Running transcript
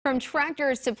From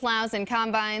tractors to plows and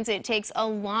combines, it takes a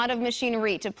lot of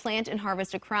machinery to plant and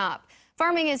harvest a crop.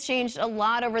 Farming has changed a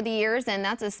lot over the years, and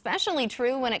that's especially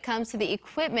true when it comes to the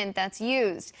equipment that's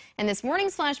used. And this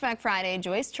morning's Flashback Friday,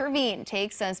 Joyce Terveen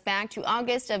takes us back to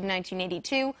August of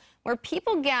 1982, where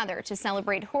people gather to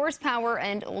celebrate horsepower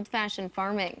and old-fashioned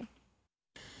farming.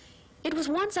 It was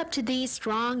once up to these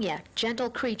strong yet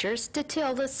gentle creatures to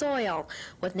till the soil.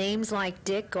 With names like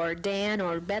Dick or Dan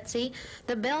or Betsy,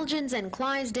 the Belgians and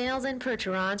Clydesdales and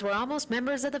Percherons were almost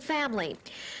members of the family.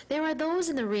 There are those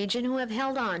in the region who have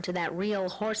held on to that real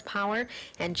horsepower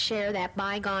and share that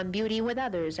bygone beauty with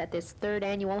others at this third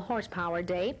annual Horsepower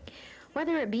Day.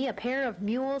 Whether it be a pair of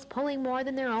mules pulling more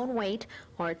than their own weight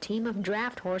or a team of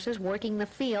draft horses working the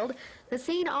field, the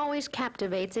scene always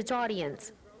captivates its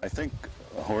audience. I think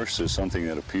a horse is something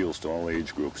that appeals to all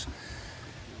age groups.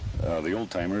 The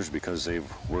old-timers, because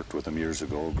they've worked with them years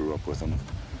ago, grew up with them.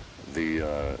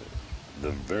 The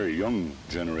very young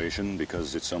generation,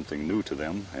 because it's something new to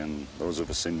them, and those of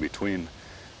us in between,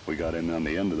 we got in on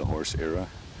the end of the horse era,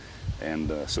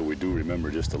 and so we do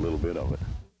remember just a little bit of it.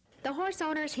 The horse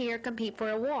owners here compete for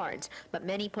awards, but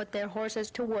many put their horses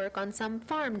to work on some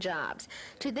farm jobs.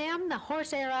 To them, the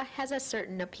horse era has a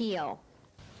certain appeal.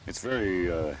 It's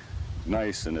very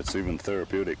nice, and it's even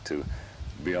therapeutic to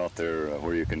be out there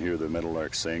where you can hear the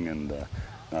meadowlark sing and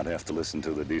not have to listen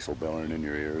to the diesel bellowing in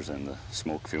your ears and the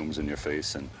smoke fumes in your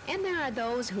face. And there are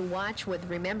those who watch with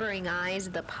remembering eyes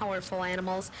the powerful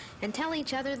animals and tell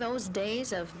each other those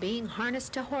days of being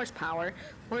harnessed to horsepower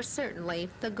were certainly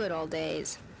the good old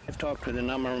days. I've talked with a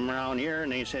number of them around here,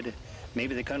 and they said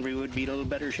maybe the country would be in a little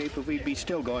better shape if we'd be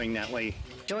still going that way.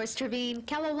 Joyce Terveen,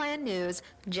 KELOLAND News,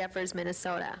 Jeffers,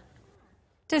 Minnesota.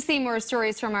 To see more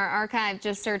stories from our archive,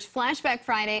 just search Flashback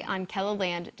Friday on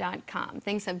KELOLAND.com.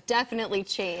 Things have definitely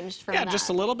changed from that. Just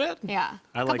a little bit. Yeah,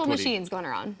 a couple machines going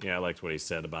around. Yeah, I liked what he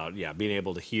said about, being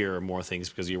able to hear more things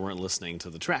because you weren't listening to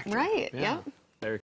the tractor. Right, yeah.